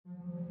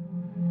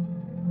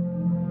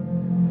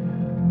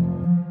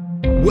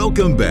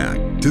Welcome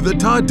back to the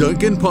Todd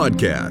Duncan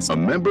Podcast, a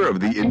member of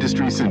the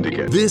Industry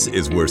Syndicate. This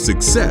is where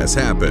success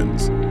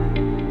happens.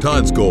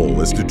 Todd's goal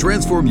is to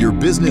transform your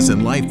business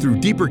and life through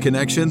deeper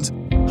connections,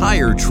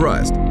 higher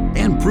trust,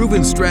 and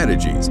proven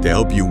strategies to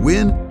help you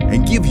win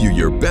and give you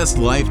your best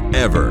life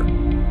ever.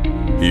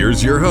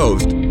 Here's your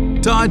host,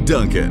 Todd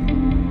Duncan.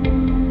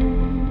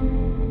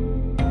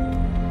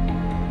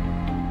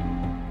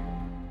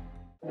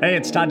 Hey,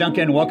 it's Todd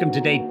Duncan. Welcome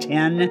to day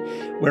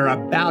 10. We're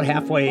about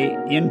halfway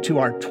into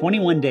our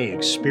 21-day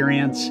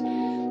experience.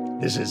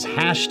 This is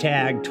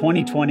hashtag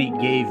 2020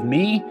 gave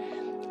me.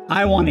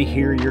 I want to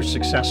hear your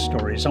success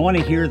stories. I want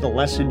to hear the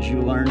lessons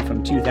you learned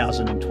from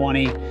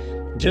 2020.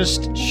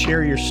 Just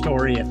share your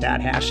story at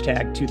that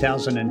hashtag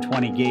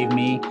 2020 gave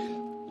me.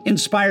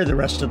 Inspire the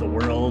rest of the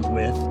world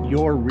with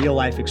your real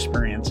life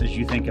experience as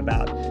you think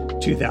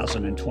about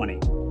 2020.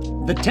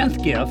 The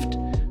 10th gift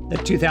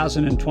that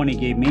 2020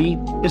 gave me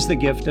is the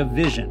gift of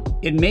vision.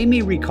 It made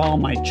me recall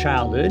my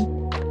childhood,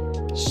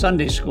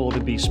 Sunday school to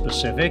be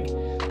specific,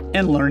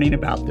 and learning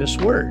about this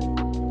word.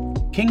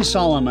 King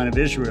Solomon of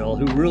Israel,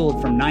 who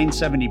ruled from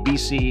 970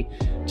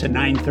 BC to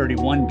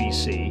 931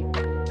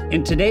 BC,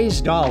 in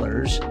today's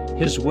dollars,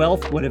 his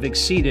wealth would have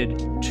exceeded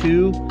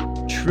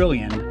 $2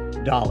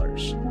 trillion.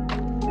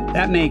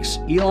 That makes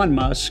Elon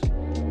Musk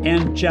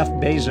and Jeff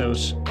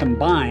Bezos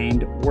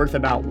combined worth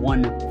about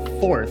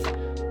 1/4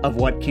 of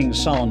what King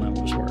Solomon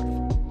was worth.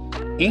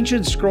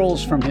 Ancient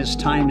scrolls from his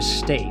time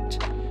state,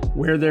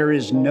 where there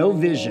is no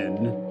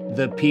vision,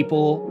 the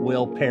people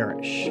will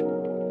perish.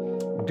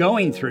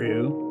 Going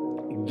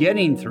through,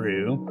 getting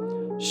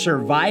through,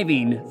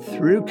 surviving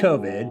through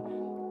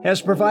COVID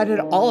has provided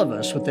all of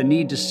us with the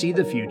need to see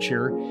the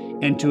future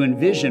and to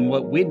envision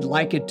what we'd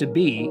like it to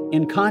be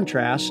in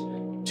contrast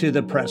to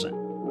the present.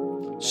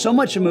 So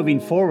much of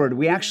moving forward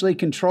we actually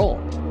control,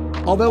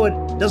 although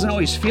it doesn't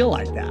always feel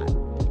like that.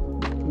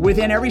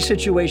 Within every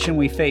situation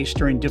we face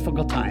during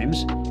difficult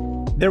times,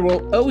 there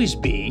will always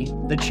be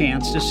the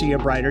chance to see a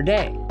brighter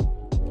day.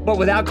 But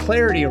without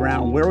clarity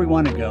around where we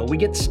want to go, we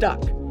get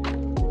stuck.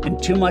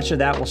 And too much of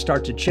that will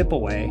start to chip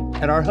away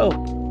at our hope.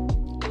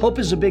 Hope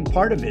is a big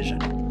part of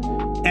vision,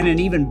 and an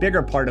even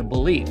bigger part of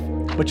belief,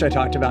 which I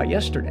talked about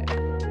yesterday.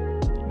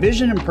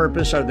 Vision and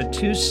purpose are the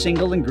two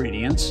single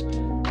ingredients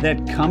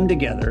that come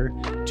together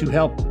to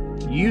help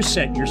you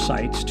set your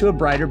sights to a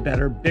brighter,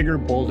 better, bigger,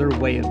 bolder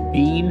way of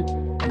being,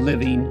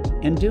 living,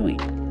 and doing.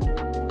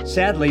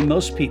 Sadly,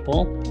 most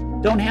people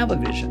don't have a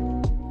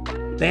vision.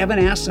 They haven't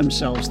asked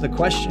themselves the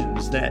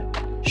questions that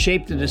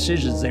shape the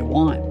decisions they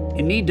want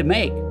and need to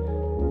make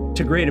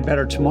to create a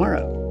better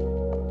tomorrow.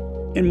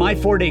 In my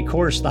 4-day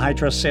course, the High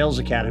Trust Sales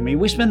Academy,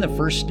 we spend the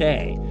first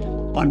day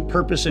on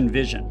purpose and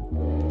vision.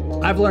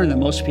 I've learned that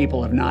most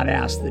people have not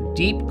asked the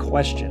deep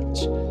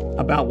questions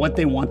about what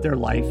they want their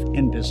life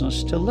and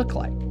business to look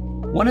like.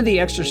 One of the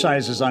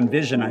exercises on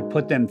vision I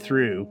put them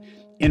through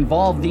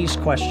involve these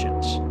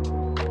questions.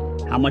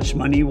 How much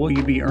money will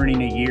you be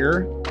earning a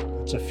year?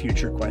 That's a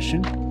future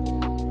question.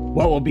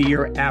 What will be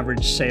your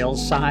average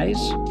sales size?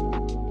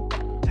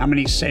 How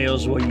many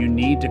sales will you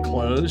need to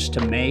close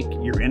to make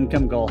your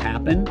income goal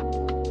happen?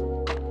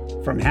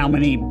 From how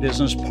many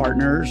business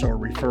partners or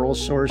referral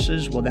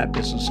sources will that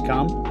business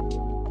come?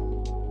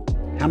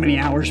 How many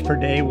hours per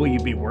day will you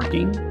be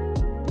working?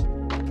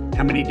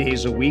 How many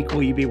days a week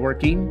will you be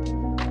working?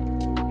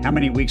 How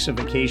many weeks of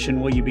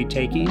vacation will you be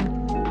taking?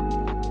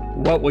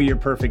 What will your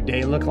perfect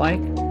day look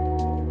like?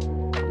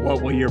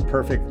 What will your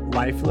perfect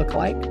life look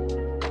like?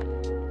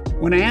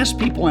 When I ask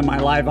people in my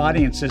live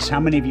audiences how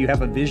many of you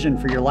have a vision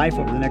for your life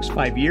over the next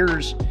 5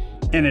 years,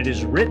 and it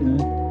is written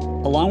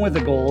along with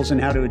the goals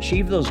and how to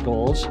achieve those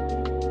goals,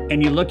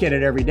 and you look at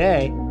it every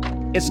day,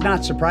 it's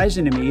not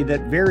surprising to me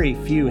that very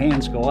few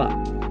hands go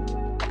up.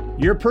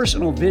 Your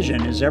personal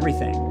vision is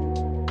everything.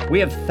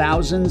 We have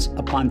thousands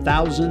upon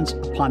thousands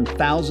upon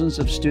thousands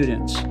of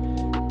students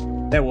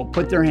that will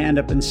put their hand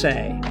up and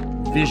say,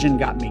 vision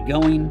got me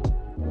going,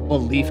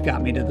 belief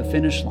got me to the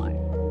finish line.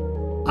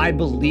 I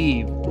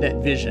believe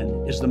that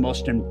vision is the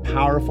most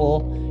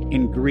powerful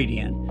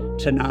ingredient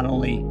to not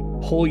only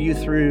pull you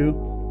through,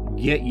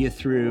 get you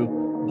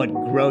through, but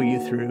grow you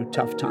through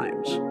tough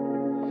times.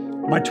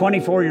 My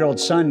 24-year-old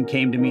son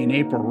came to me in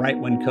April right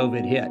when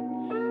COVID hit.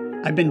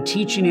 I've been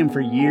teaching him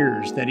for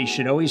years that he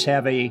should always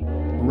have a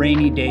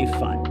rainy day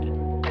fund,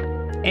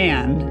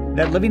 and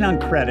that living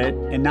on credit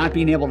and not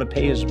being able to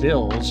pay his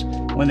bills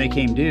when they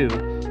came due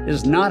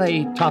is not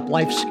a top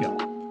life skill.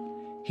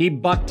 He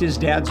bucked his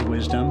dad's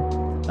wisdom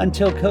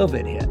until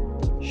COVID hit.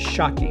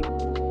 Shocking.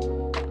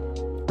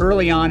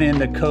 Early on in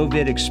the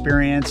COVID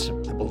experience,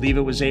 I believe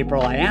it was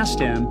April, I asked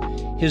him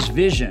his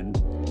vision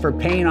for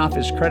paying off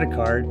his credit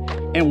card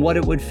and what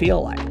it would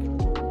feel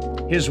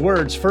like. His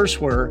words first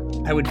were,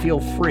 I would feel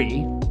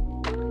free.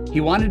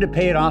 He wanted to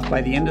pay it off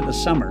by the end of the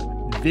summer.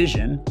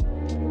 Vision.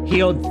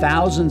 He owed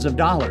thousands of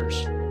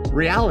dollars.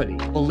 Reality,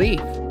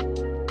 belief.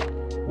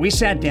 We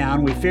sat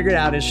down, we figured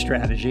out his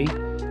strategy,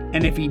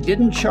 and if he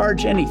didn't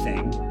charge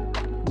anything,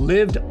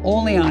 lived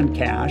only on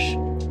cash,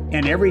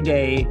 and every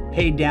day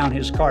paid down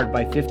his card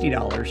by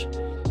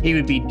 $50, he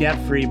would be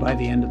debt-free by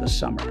the end of the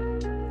summer.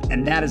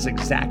 And that is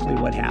exactly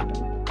what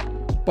happened.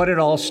 But it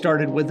all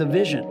started with a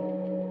vision.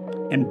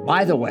 And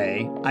by the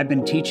way, I've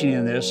been teaching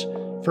him this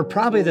for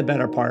probably the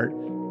better part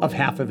of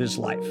half of his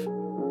life.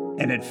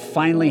 And it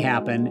finally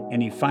happened,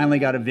 and he finally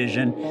got a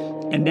vision.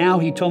 And now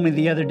he told me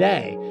the other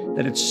day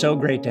that it's so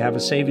great to have a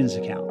savings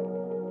account.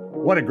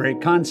 What a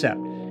great concept.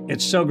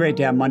 It's so great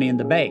to have money in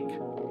the bank.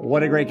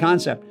 What a great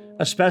concept,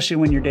 especially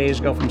when your days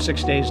go from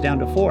 6 days down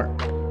to 4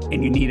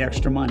 and you need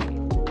extra money.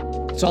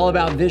 It's all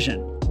about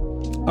vision.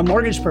 A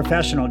mortgage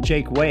professional,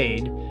 Jake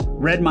Wade,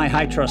 read my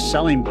High Trust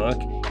Selling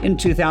book in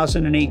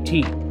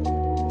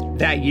 2018.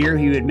 That year,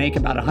 he would make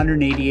about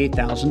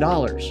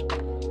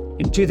 $188,000.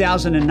 In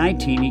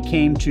 2019, he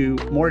came to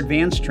more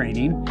advanced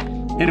training,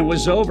 and it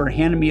was over,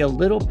 handed me a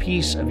little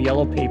piece of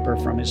yellow paper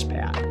from his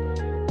pad.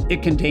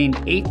 It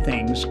contained 8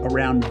 things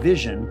around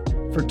vision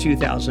for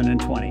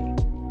 2020.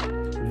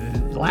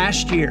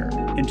 Last year,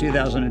 in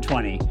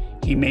 2020,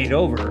 he made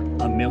over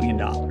 $1 million.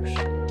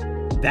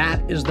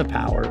 That is the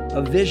power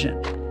of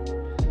vision.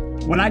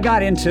 When I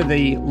got into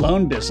the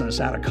loan business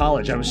out of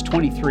college, I was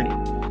 23.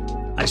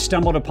 I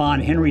stumbled upon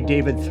Henry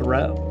David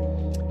Thoreau.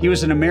 He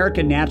was an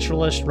American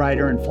naturalist,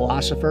 writer, and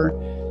philosopher,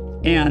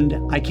 and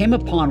I came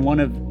upon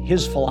one of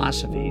his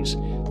philosophies,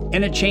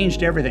 and it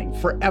changed everything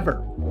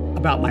forever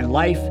about my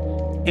life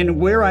and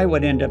where I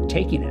would end up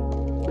taking it.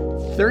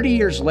 30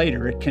 years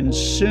later, it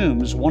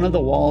consumes one of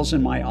the walls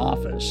in my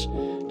office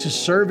to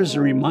serve as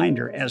a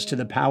reminder as to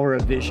the power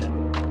of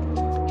vision.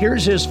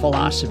 Here's his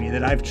philosophy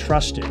that I've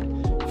trusted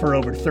for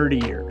over 30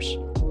 years.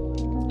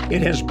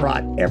 It has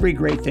brought every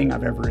great thing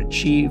I've ever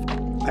achieved.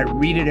 I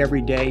read it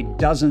every day,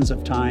 dozens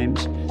of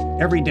times.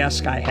 Every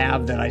desk I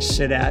have that I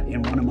sit at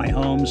in one of my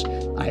homes,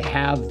 I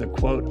have the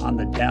quote on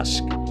the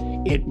desk.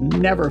 It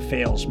never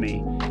fails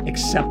me,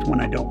 except when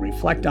I don't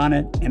reflect on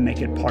it and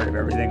make it part of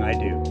everything I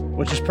do,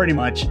 which is pretty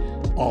much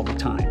all the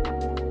time.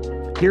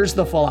 Here's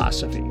the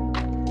philosophy.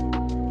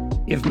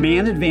 If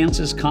man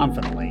advances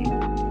confidently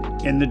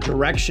in the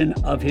direction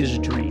of his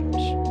dreams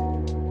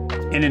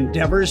and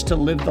endeavors to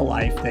live the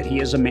life that he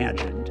has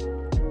imagined,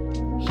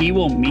 he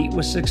will meet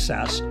with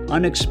success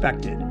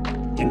unexpected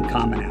in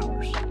common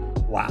hours.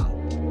 Wow.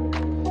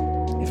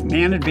 If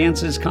man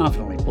advances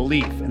confidently,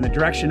 belief in the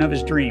direction of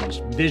his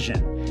dreams,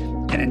 vision,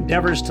 and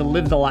endeavors to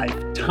live the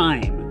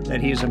lifetime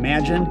that he has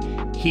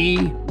imagined,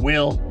 he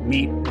will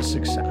meet with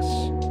success.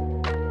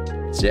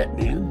 That's it,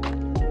 man.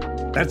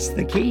 That's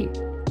the key.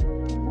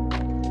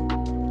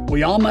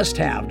 We all must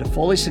have, to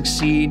fully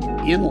succeed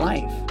in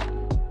life,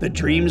 the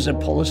dreams that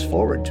pull us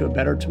forward to a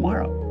better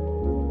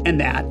tomorrow. And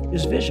that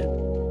is vision.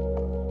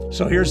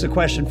 So here's the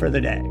question for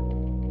the day.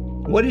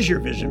 What is your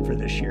vision for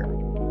this year?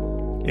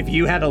 If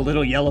you had a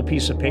little yellow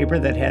piece of paper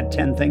that had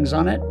 10 things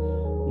on it,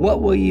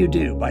 what will you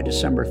do by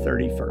December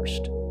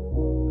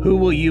 31st? Who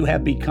will you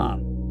have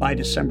become by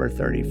December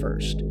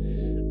 31st?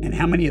 And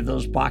how many of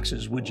those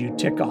boxes would you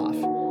tick off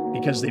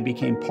because they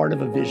became part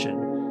of a vision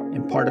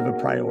and part of a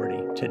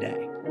priority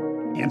today?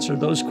 Answer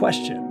those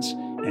questions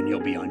and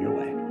you'll be on your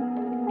way.